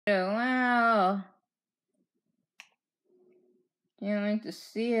Wow. Can't wait to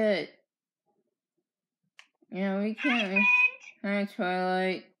see it. Yeah, we can't. Hi,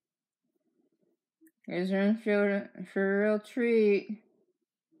 Twilight. Guys are in for a real treat.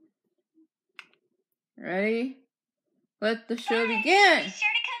 Ready? Let the show begin. Be sure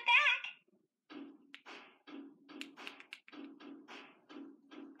to come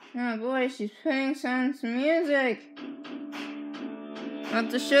Oh back. boy, she's putting some music. Let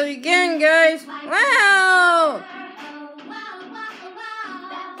the show begin, guys. Wow!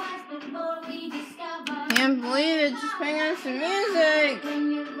 Can't believe it. Just putting on some music.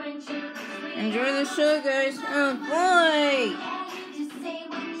 Enjoy the show, guys. Oh boy!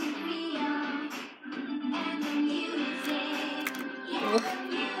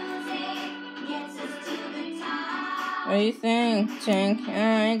 What do you think, Tink?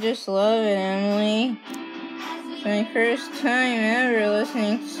 Oh, I just love it, Emily. It's my first time ever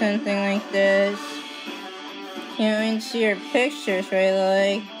listening to something like this. Can't wait to see your pictures, right,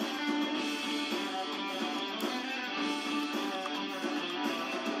 Lily?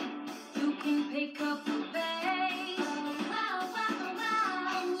 You can pick up the bass,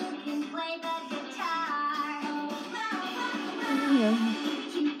 and you can play the guitar. You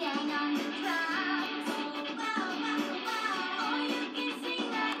can bang on the drums, or you can sing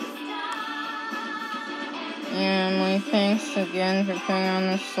like a star. Yeah, Emily, thanks again for putting on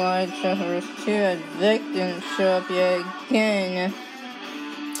the slideshow. There's two Vic didn't show up yet again.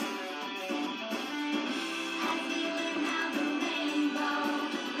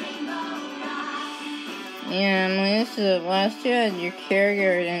 Yeah, Emily, this is the last two that your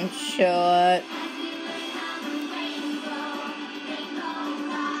caregiver didn't show up.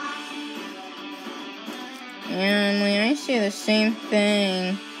 Yeah, Emily, I see the same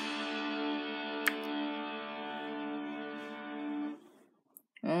thing.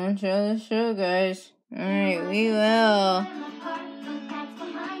 I'll enjoy the show, guys. Alright, we will.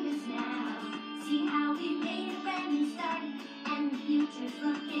 See how we made a brand new start, and the future's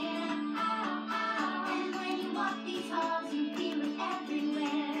looking up. And when you walk these halls, you feel it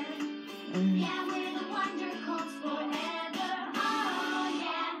everywhere. Yeah, we're the Wonder Colts forever. Oh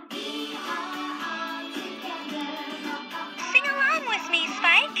yeah, we are all together. Sing along with me,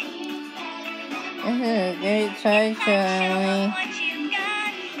 Spike. This is a great slideshow, Emily. What you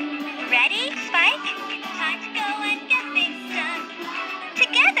got? Ready, Spike? Time to go and get things done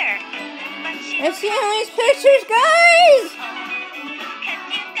together. Let's see Emily's pictures, guys!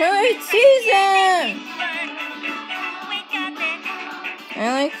 Can't wait to see them! I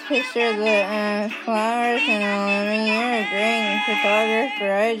like the picture of the flowers and all. I mean, you're a great photographer.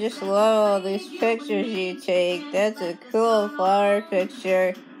 I just love all these pictures you take. That's a cool flower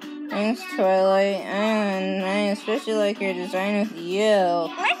picture. Thanks, Twilight. And I especially like your design with you.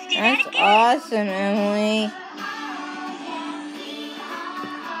 That's awesome, Emily.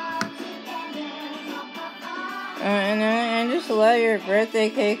 And I just love your birthday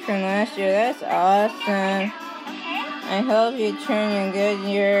cake from last year. That's awesome. I hope you turn a good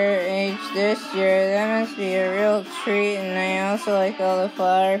year age this year. That must be a real treat. And I also like all the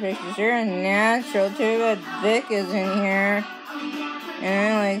flower pictures. You're a natural. Too bad Vic is in here.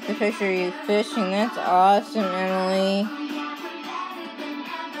 And I like the picture of you fishing. That's awesome, Emily.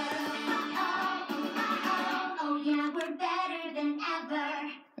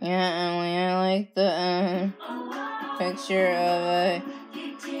 Yeah, Emily, I like the picture of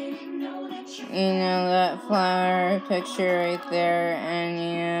that flower picture right there. And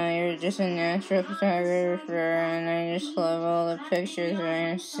you're just a natural photographer, and I just love all the pictures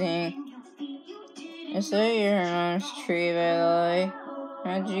I'm seeing. Is that your mom's tree, by the way?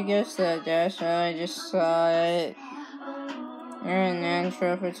 How'd you guess that, Dash? Well, I just saw it. You're a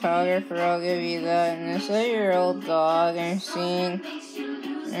natural photographer, I'll give you that. And is that your old dog I'm seeing?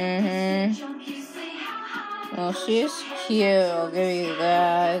 Well, she's cute, I'll give you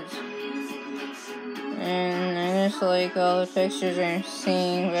that. And I just like all the pictures I'm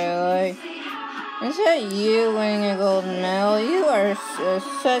seeing, by the way. Is that you winning a gold medal? You are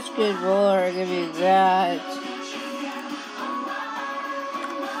such a good bowler, I'll give you that.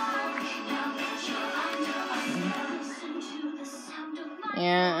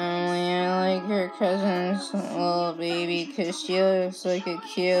 Yeah, Emily, I like her cousin's little baby because she looks like a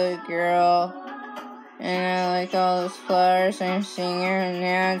cute girl. And I like all those flowers I'm seeing. You're a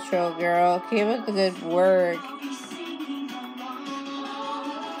natural girl. Keep up the good work.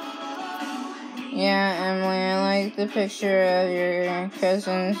 Yeah, Emily, I like the picture of your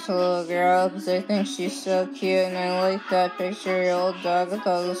cousin's little girl because I think she's so cute. And I like that picture of your old dog with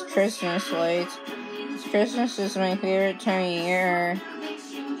all those Christmas lights. Christmas is my favorite time of year.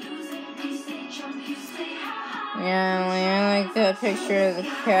 Yeah, I like that picture of the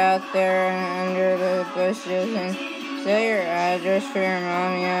cat there under the bushes. And is that your address for your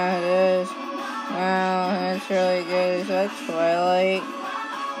mom? Yeah, it is. Wow, that's really good. Is that Twilight?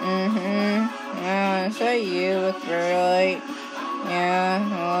 Wow, is that you with Burlight? Yeah,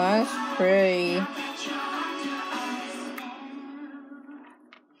 well, that's pretty.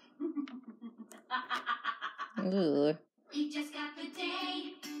 Ooh. We just got the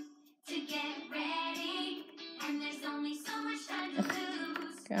day to get ready, and there's only so much time to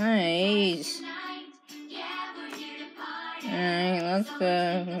lose. Guys. Yeah, we're here to party. Alright, let's go.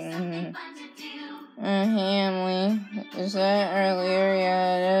 Hey, Emily. Is that earlier?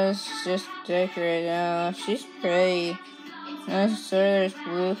 Yeah, it is. Just decorated. Oh, she's pretty. Those there's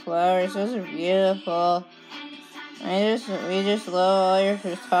blue flowers. Those are beautiful. We just love all your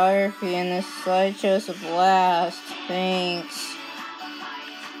photography, and this slideshow's a blast. Thanks.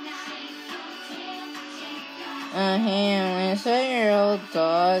 Hey, Emily. Is that your old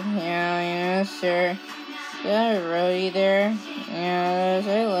dog? Yeah, you know, sir. Is that a roadie there? Yeah, it is.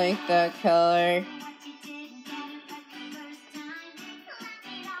 I like that color.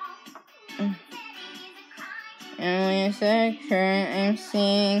 Emily, is that a current I'm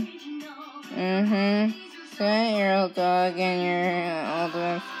seeing? Is that your old dog and your old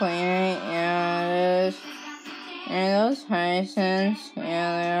dog playmate? Yeah, it is. Are those hyacinths? Yeah,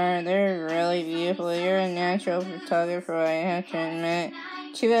 they are. They're really beautiful. You're a natural photographer, I have to admit.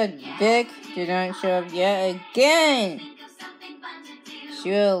 Too bad Vic did not show up yet again. She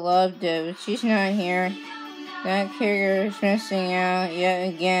would have loved it, but she's not here. That character is missing out yet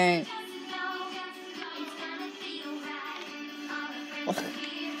again.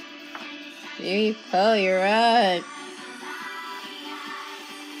 Baby Poe, you're up.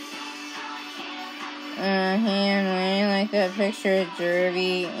 Hey, Emily, I like that picture of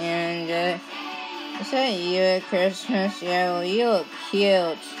Derby, and, is that you at Christmas? Yeah, well, you look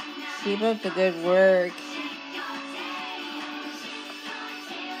cute. Keep up the good work.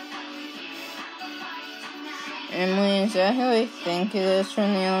 Emily, is that who I think it is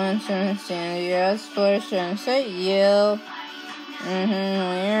from the Elements and Insanity? Yeah, it's Felicia. Is that you?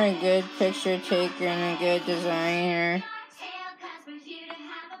 Well, you're a good picture taker and a good designer.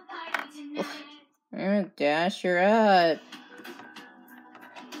 Dash, you're up.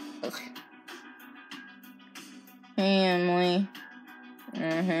 Hey, Emily.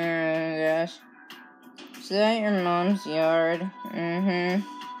 Dash. Is that your mom's yard? And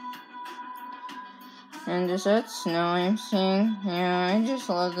is that snow I'm seeing? Yeah, I just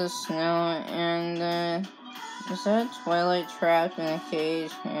love the snow. And, is that Twilight trapped in a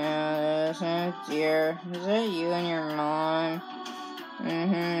cage? Yeah, it is. Oh dear. Is that you and your mom?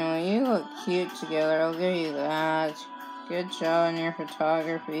 Well, you look cute together, I'll give you that. Good job on your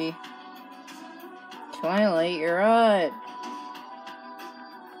photography. Twilight, you're up.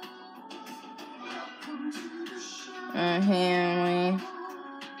 Hey, Emily.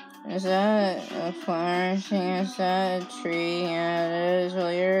 Is that a flower thing? Is that a tree? Yeah, it is.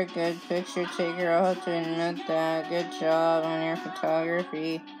 Well, you're a good picture taker, I'll have to admit that. Good job on your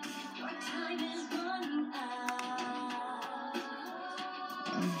photography.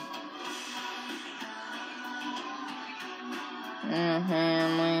 Hey,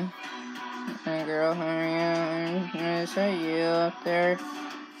 Emily. My girl, how are you? Is that you up there?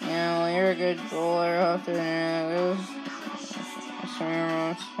 Yeah, well, you're a good bowler. I'll have to admit those. Some of your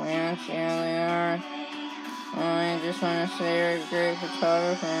mom's plants, yeah, they are. Well, I just want to say you're a great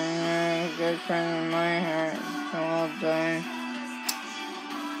photographer and you're a good friend of my heart. So well done.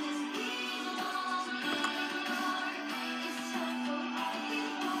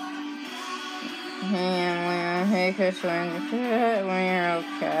 Hey, Emily, hey, Chris, one of your old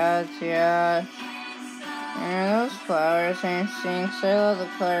cats, yeah. And those flowers I'm seeing, so I love the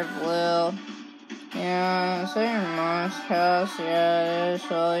color blue. Yeah, is that your mom's house? Yeah, it is.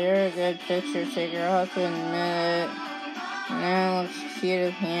 Well, you're a good picture taker, I'll have to admit it. And that looks cute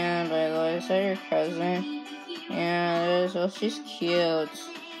of Hannah, by the way. Is that your cousin? Yeah, it is. Well, she's cute.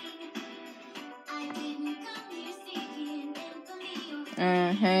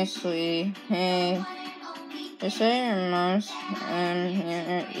 Hey, sweetie. Hey. Is that your mom's yard?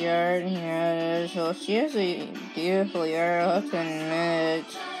 Yeah, it is. Well, she has a beautiful yard, I'll have to admit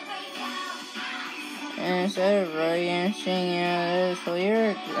it. And instead of writing singing, yeah, it is. Well,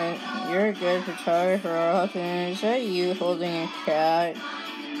 you're a good photographer, I'll have to admit. Is that you holding a cat?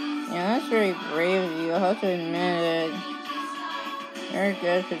 Yeah, that's very brave of you, I'll have to admit it. You're a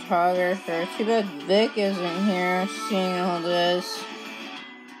good photographer. Too bad Vic isn't here seeing all this.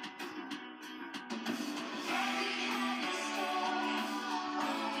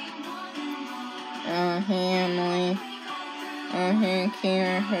 Hey Emily. Hey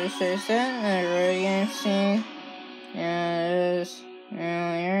Keener. Is that a rodeo I'm seeing? Yeah, it is. You're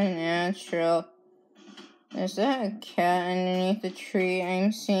natural. Is that a cat underneath the tree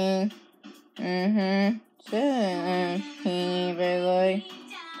I'm seeing? Is that a peony, by the way?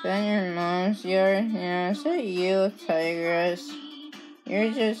 Is that your mom's yard? Yeah, is that you, Tigress?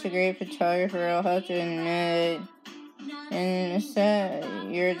 You're just a great photographer, I'll have to admit it. And is that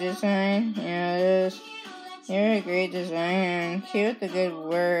your design? Yeah, it is. You're a great designer and keep up the good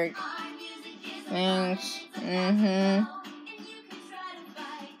work. Thanks.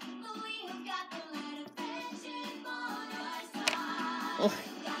 Ugh.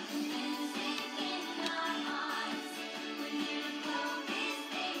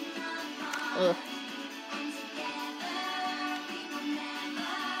 Ugh.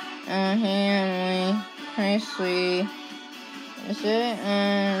 Hey Emily. Hi sweetie. Is it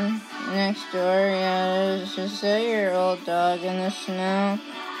next door? Yeah, is that your old dog in the snow?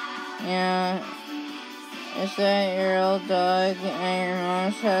 Yeah. Is that your old dog at your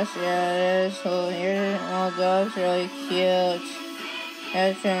mom's house? Yeah, it is. Well, your old dog's really cute. I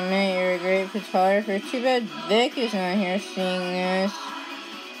have to admit, you're a great photographer. Too bad Vic is not here seeing this.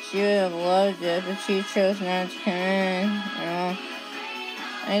 She would have loved it, but she chose not to come in.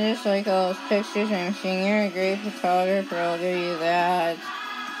 I just like all those pictures I'm seeing. You're a great photographer, I'll give you that.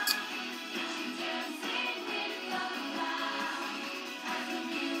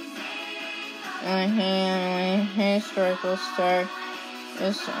 Hey Emily. Hey Sparkle Star. Are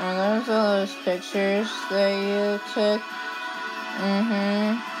those all those pictures that you took?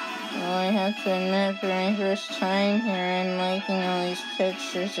 Well, I have to admit, for my first time here, I'm liking all these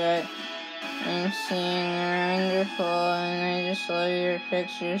pictures that I'm seeing. They're wonderful, and I just love your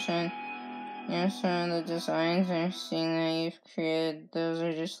pictures, and some of the designs I'm seeing that you've created, those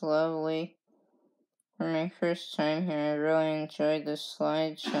are just lovely. For my first time here, I really enjoyed the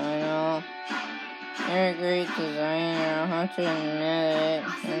slideshow and all. You're a great designer, I'll have to admit it.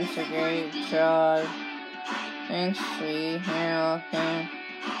 It's a great job. Thanks, sweetie. You're welcome.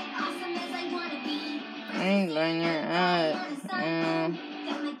 I ain't buying your art.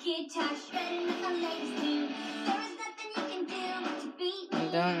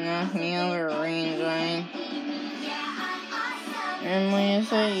 Don't knock me over, Rainvine. Emily, is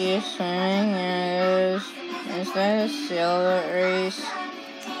that you swimming? Yeah, it is. Is that a sailboat race? Is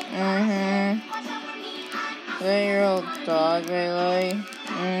that your old dog, by the way?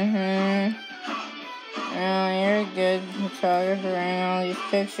 Oh, you're a good photographer, and all these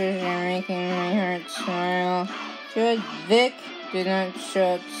pictures are making my heart smile. Too bad Vic did not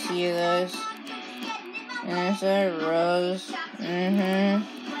show up to see this. And is that a rose?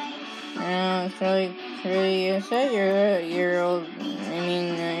 Oh, it's really pretty. Is that your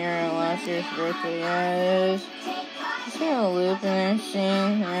last year's birthday? Yeah, it is. Is there a loop in there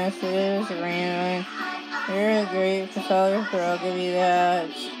seeing? Yes, it is. Rainbow. You're a great photographer, I'll give you that.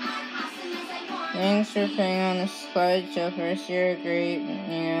 Thanks for putting on the slideshow first. You're a great,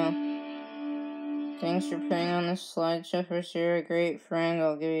 Thanks for putting on the slideshow first. You're a great friend.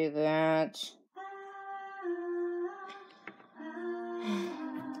 I'll give you that.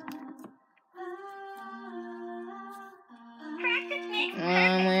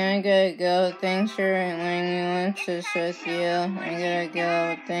 I gotta go. Thanks for letting me watch this with you. I gotta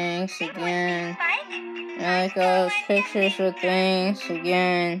go. Thanks again. I like all those pictures with thanks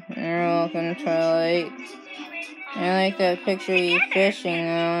again. You're welcome, Twilight. I like that picture of you fishing,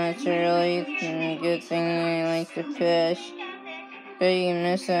 though. It's a really good thing you like to fish. But you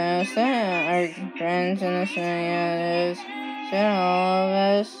miss that. Is that our friends in this one? Yeah, it is. Is that all of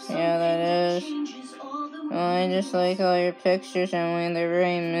us? Yeah, that is. Well, I just like all your pictures, Emily. They're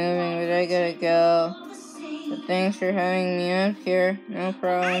very moving, but I gotta go. But thanks for having me up here. No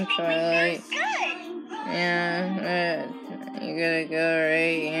problem, Twilight. Yeah, you gotta go,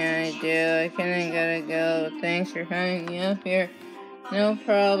 right? Yeah, I do. I kinda gotta go. But thanks for having me up here. No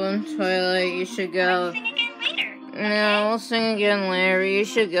problem, Twilight. You should go. No, we'll sing again later. You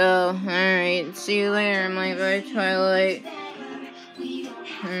should go. Alright, see you later, my bye, Twilight.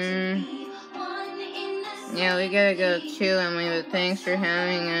 Yeah, we gotta go too, Emily, but thanks for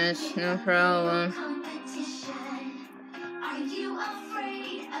having us. No problem.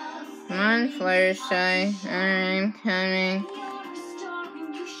 Come on, Fluttershy. Alright, I'm coming.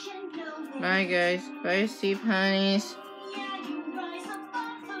 Bye, guys. Bye, sea ponies.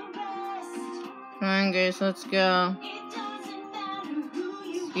 Come on, guys, let's go.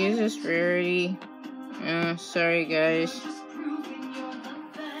 Excuse us, Rarity. Oh, sorry, guys.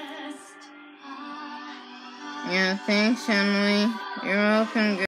 Yeah, thanks, Emily. You're welcome, guys.